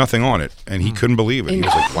 There will be nothing on it, and he couldn't believe it. He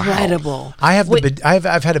was like, wow. Incredible. I have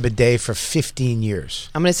I've had a bidet for 15 years,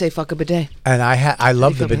 I'm gonna say fuck a bidet. and I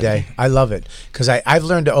love the bidet. I love it because I've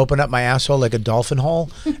learned to open up my asshole like a dolphin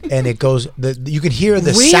hole, and it goes. You can hear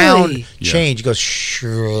the Really? sound change. It goes.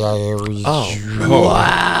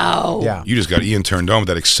 Wow. Yeah. You just got Ian turned on with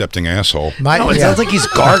that accepting asshole. It sounds like he's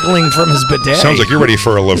gargling from his bidet. Sounds like you're ready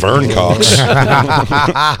for a Laverne Cox.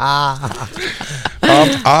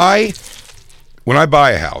 When I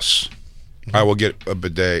buy a house, I will get a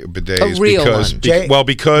bidet. Bidets A real because one. Jay,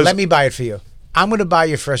 because let me buy it for you. I'm going to buy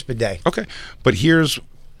your first bidet. okay, but here's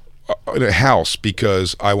a house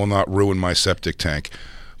because I will not ruin my septic tank.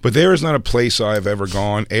 But there is not a place I've ever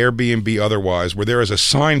gone, Airbnb otherwise, where there is a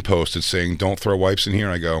sign posted saying "Don't throw wipes in here."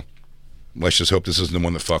 And I go, let's just hope this isn't the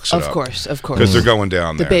one that fucks it up. Of course. Because they're going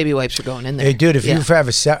down The there. baby wipes are going in there. Hey, dude, if Yeah. you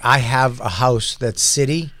have I have a house that's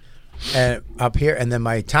city up here, and then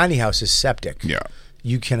my tiny house is septic. Yeah.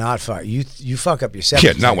 You cannot fuck. You fuck up your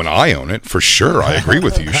septic. Yeah, not when I own it, for sure. I agree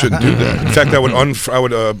with you. You shouldn't do that. In fact, I would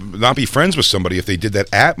not be friends with somebody if they did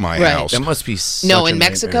that at my Right. house. That must be such No, a in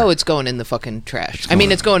Mexico, nightmare. it's going in the fucking trash. I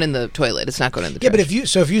mean, it's going in the toilet. It's not going in the Yeah, trash.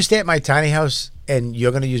 but if you stay at my tiny house and you're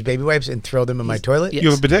going to use baby wipes and throw them in my toilet, Yes. You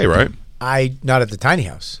have a bidet, right? not at the tiny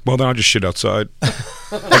house. Well, then I'll just shit outside.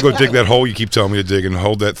 I'll go dig that hole you keep telling me to dig and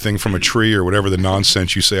hold that thing from a tree or whatever the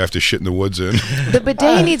nonsense you say I have to shit in the woods in. The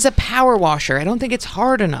bidet needs a power washer. I don't think it's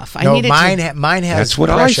hard enough. I need it mine has That's what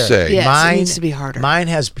pressure. I say. Yes, it mine needs to be harder. Mine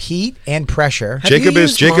has heat and pressure. Have you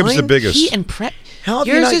Jacob's used the mine? biggest. Heat and How have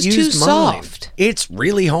you Yours not is too used mine? soft. It's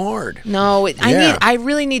really hard. No, Yeah. I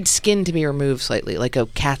really need skin to be removed slightly, like a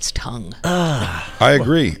cat's tongue. I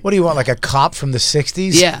agree. What do you want, like a cop from the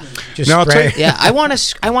 60s? Yeah. Just Now, I'll tell spray. you- Yeah, I want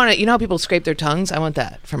to. You know how people scrape their tongues? I want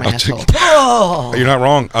that for my I'll asshole. You're not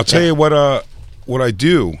wrong. I'll tell you what. what I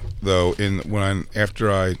do though,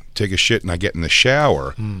 after I take a shit and I get in the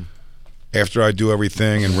shower, after I do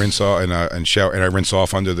everything and rinse off and shower and I rinse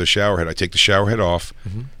off under the shower head, I take the shower head off,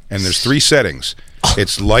 and there's 3 settings.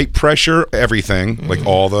 It's light pressure, everything like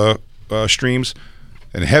all the streams,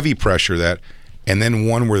 and heavy pressure and then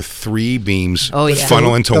one where 3 beams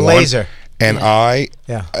funnel into the one. Laser. And I've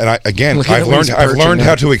learned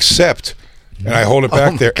how to accept. And I hold it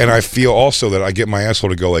back there, and I feel also that I get my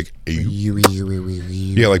asshole to go like,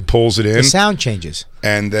 like pulls it in. The sound changes,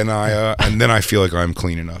 and then I feel like I'm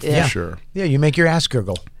clean enough. Yeah. For sure. Yeah, you make your ass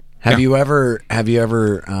gurgle. Have you ever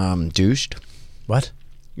douched? What?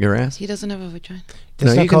 Your ass? He doesn't have a vagina.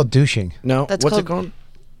 That's not called douching. No, That's what's called, it called?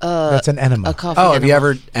 That's an enema. A coffee have enema. you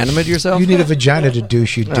ever enemaed yourself? You need a vagina to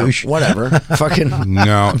douche. You douche. Whatever. Fucking.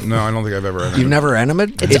 No, I don't think I've ever. You've never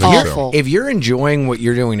enemaed? It's awful. If you're enjoying what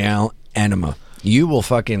you're doing now, enema, you will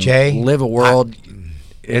fucking live a world.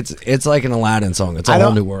 It's like an Aladdin song. It's a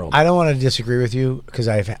whole new world. I don't want to disagree with you because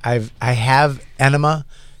I have enema.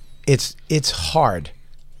 It's hard.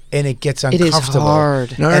 And it gets uncomfortable. It is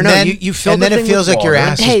hard. No. Then, you feel and the then it thing feels with like your water.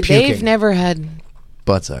 ass Hey, is puking. they've never had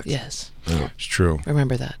butt sex. Yes. It's true.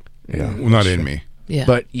 Remember that. Yeah. Well, not in me. Yeah.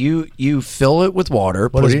 But you fill it with water,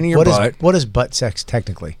 put it in your butt. What is butt sex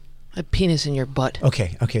technically? A penis in your butt.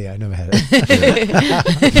 Okay, yeah, I never had it.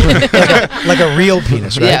 like a real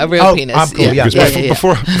penis, right? Yeah, a real penis. I'm cool. Yeah.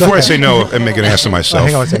 Before I say no and make an ass of myself,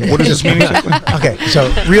 hang on a second. What does this mean exactly? Okay, so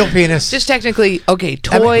real penis. Just technically, toy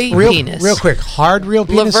penis. Real quick, hard real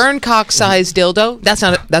penis. Laverne cock-sized dildo.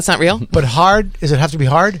 That's not real. But hard? Does it have to be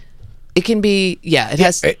hard? It can be. Yeah, it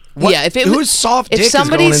has. Whose soft dick if is going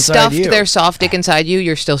somebody inside stuffed you? their soft dick inside you,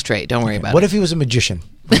 you're still straight. Don't worry about What it. if he was a magician?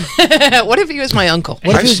 What if he was my uncle?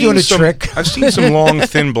 What if he was doing a trick? I've seen some long,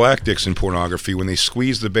 thin black dicks in pornography. When they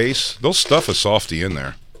squeeze the base, they'll stuff a softie in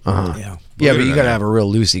there. Yeah, but you got to have a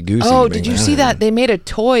real loosey-goosey. Oh, did you see that? They made a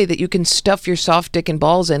toy that you can stuff your soft dick and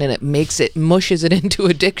balls in, and it mushes it into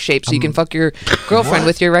a dick shape so you can fuck your girlfriend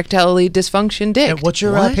with your erectile dysfunction dick. And what's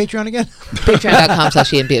your Patreon again?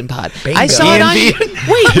 Patreon.com/ENBN-pod. I saw it on...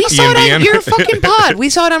 Wait, we saw it on your fucking pod. We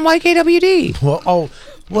saw it on YKWd. Well,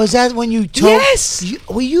 was that when you told... Yes!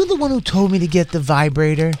 Were you the one who told me to get the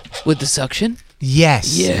vibrator? With the suction?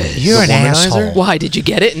 Yes. You're an asshole. Why, did you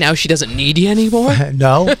get it? Now she doesn't need you anymore?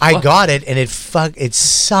 No, I got it, and it sucked. It's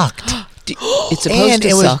supposed to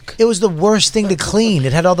suck. It was the worst thing to clean.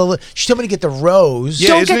 It had all the... She told me to get the rose. Yeah,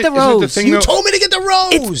 Don't get the rose. You told me to get the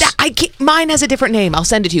rose. Mine has a different name. I'll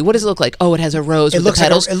send it to you. What does it look like? Oh, it has a rose with the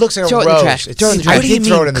petals. It looks like throw a it in rose. the trash. Throw it in the trash. I did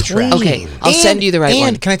throw it in the trash. Okay, I'll send you the right one.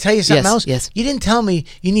 And can I tell you something else? Yes. You didn't tell me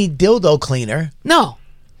you need dildo cleaner. No.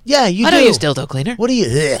 Yeah, you do. I don't use dildo cleaner. What do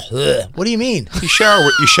you mean? You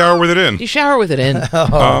shower with it in. You shower with it in.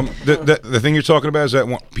 The thing you're talking about is that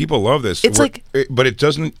people love this. It's but it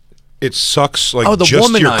doesn't. It sucks like the just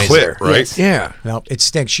your womanizer. clit, right? Yes. Yeah. No, it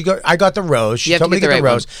stinks. I got the rose. She You have told to me to get get the the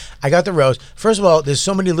right rose. I got the rose. First of all, there's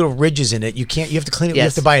so many little ridges in it. You have to clean it. You have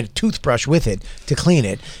Yes. to buy a toothbrush with it to clean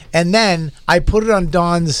it. And then I put it on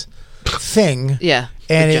Dawn's thing. Yeah.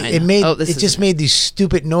 And vagina. it made this it just made these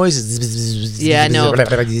stupid noises. Yeah, I know.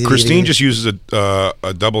 Christine just uses a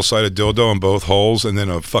double-sided dildo in both holes and then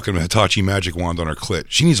a fucking Hitachi magic wand on her clit.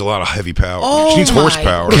 She needs a lot of heavy power. Oh she needs my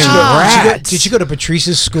horsepower. Did she go to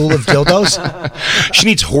Patrice's school of dildos? She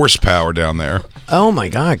needs horsepower down there. Oh my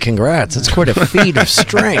God! Congrats! That's quite a feat of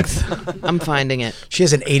strength. I'm finding it. She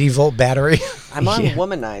has an 80-volt battery. I'm on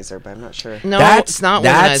Womanizer, but I'm not sure. No, That's it's not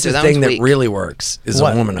That's womanizer. the That thing one's that weak. really works is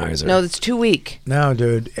What? a womanizer. No, that's too weak. No, dude.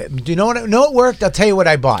 Do you know what worked? I'll tell you what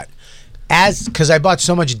I bought. Because I bought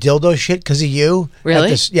so much dildo shit because of you.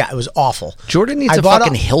 Really? Yeah, it was awful. Jordan needs I a bought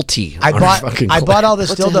fucking all- Hilti. I on her bought fucking I clit. bought all this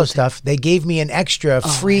What's a dildo Hilti? stuff. They gave me an extra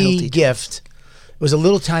free Hilti. gift. It was a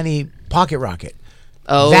little tiny pocket rocket.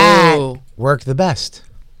 Oh. That worked the best.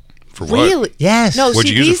 For what? Really? Yes. No, What'd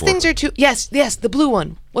see, you use it these for? things are too... Yes, the blue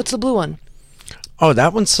one. What's the blue one? Oh,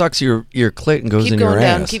 that one sucks your clit and goes Keep in going your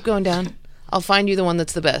down. ass. Keep going down. I'll find you the one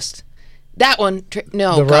that's the best. That one...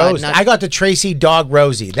 no, The God, rose. not... I got the Tracy Dog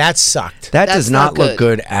Rosie. That sucked. That That's does not not look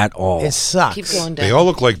good at all. It sucks. Keep going down. They all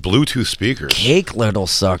look like Bluetooth speakers. Cake little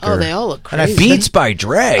sucker. Oh, they all look And I crazy. Beats by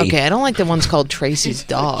Dre. Okay, I don't like the ones called Tracy's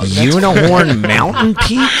Dog. Unihorn Mountain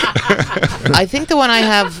Peak. I think the one I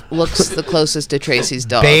have looks the closest to Tracy's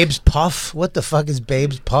Dog. Babe's Puff? What the fuck is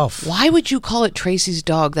Babe's Puff? Why would you call it Tracy's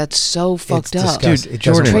Dog? That's so fucked up. disgusting. Dude, It doesn't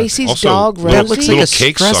Jordan, work. Tracy's Also, Dog little, Rosie? looks like little a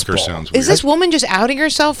cake stress sucker ball. sounds weird. Is this woman just outing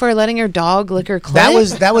herself for letting her dog lick her clit?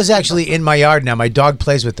 That was actually in my yard now. My dog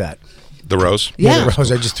plays with that. The rose? Yeah. The rose,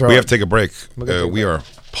 I just throw We it. have to take a break. We are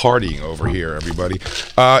partying over here, everybody.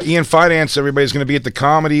 Ian Fidance, everybody's going to be at the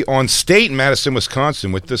Comedy on State in Madison,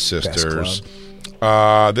 Wisconsin with the sisters.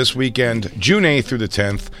 this weekend, June 8th through the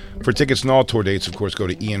 10th. For tickets and all tour dates, of course, go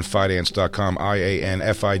to ianfidance.com,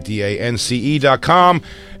 IANFIDANCE.com.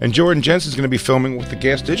 And Jordan Jensen's going to be filming with the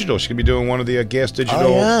Gas Digital. She's going to be doing one of the Gas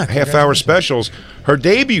Digital half-hour specials. Her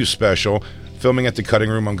debut special, filming at the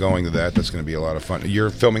Cutting Room. I'm going to that. That's going to be a lot of fun.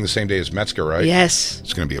 You're filming the same day as Metzger, right? Yes.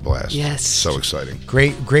 It's going to be a blast. Yes. So exciting.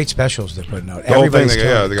 Great specials they're putting out. The whole thing,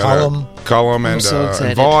 Everybody's they got Cullum and, so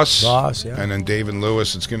and Voss, yeah. and then Dave and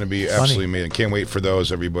Lewis. It's going to be absolutely amazing. Can't wait for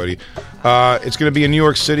those, everybody. It's going to be in New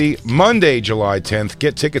York City, Monday, July 10th.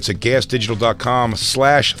 Get tickets at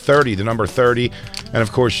gasdigital.com/30, the number 30. And,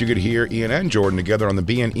 of course, you could hear Ian and Jordan together on the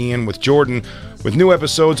B and Ian with Jordan, with new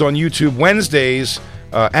episodes on YouTube Wednesdays,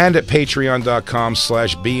 and at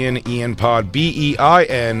patreon.com/BeinIanPod,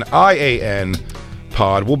 BEINIAN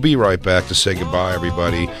pod. We'll be right back to say goodbye,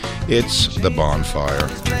 everybody. It's The Bonfire.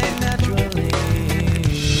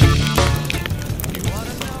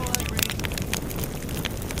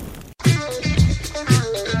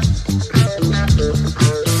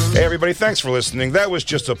 Hey, everybody, thanks for listening. That was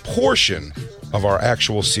just a portion of our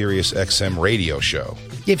actual Sirius XM radio show.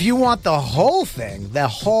 If you want the whole thing, the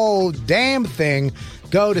whole damn thing,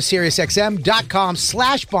 go to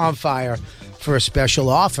SiriusXM.com/bonfire for a special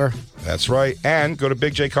offer. That's right. And go to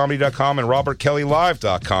BigJComedy.com and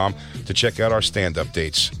RobertKellyLive.com to check out our stand-up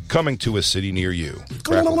dates coming to a city near you.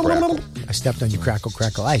 Crackle, crackle. I stepped on you, crackle,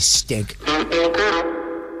 crackle. I stink.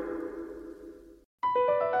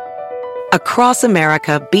 Across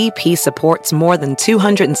America, BP supports more than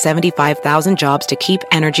 275,000 jobs to keep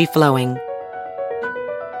energy flowing.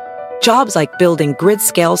 Jobs like building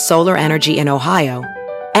grid-scale solar energy in Ohio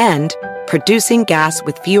and producing gas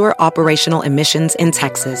with fewer operational emissions in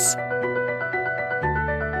Texas.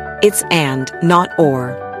 It's and, not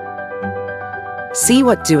or. See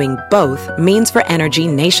what doing both means for energy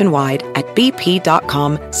nationwide at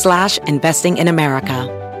bp.com/investing in America.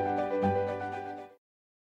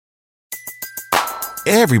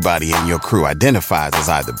 Everybody in your crew identifies as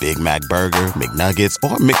either Big Mac Burger, McNuggets,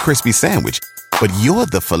 or McCrispy Sandwich. But you're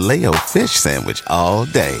the Filet-O-Fish Sandwich all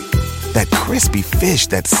day. That crispy fish,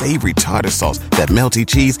 that savory tartar sauce, that melty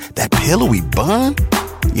cheese, that pillowy bun.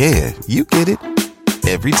 Yeah, you get it.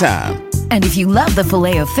 Every time. And if you love the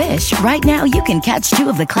Filet-O-Fish, right now you can catch two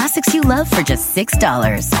of the classics you love for just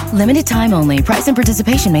 $6. Limited time only. Price and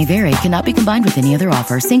participation may vary. Cannot be combined with any other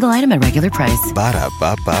offer. Single item at regular price.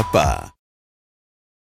 Ba-da-ba-ba-ba.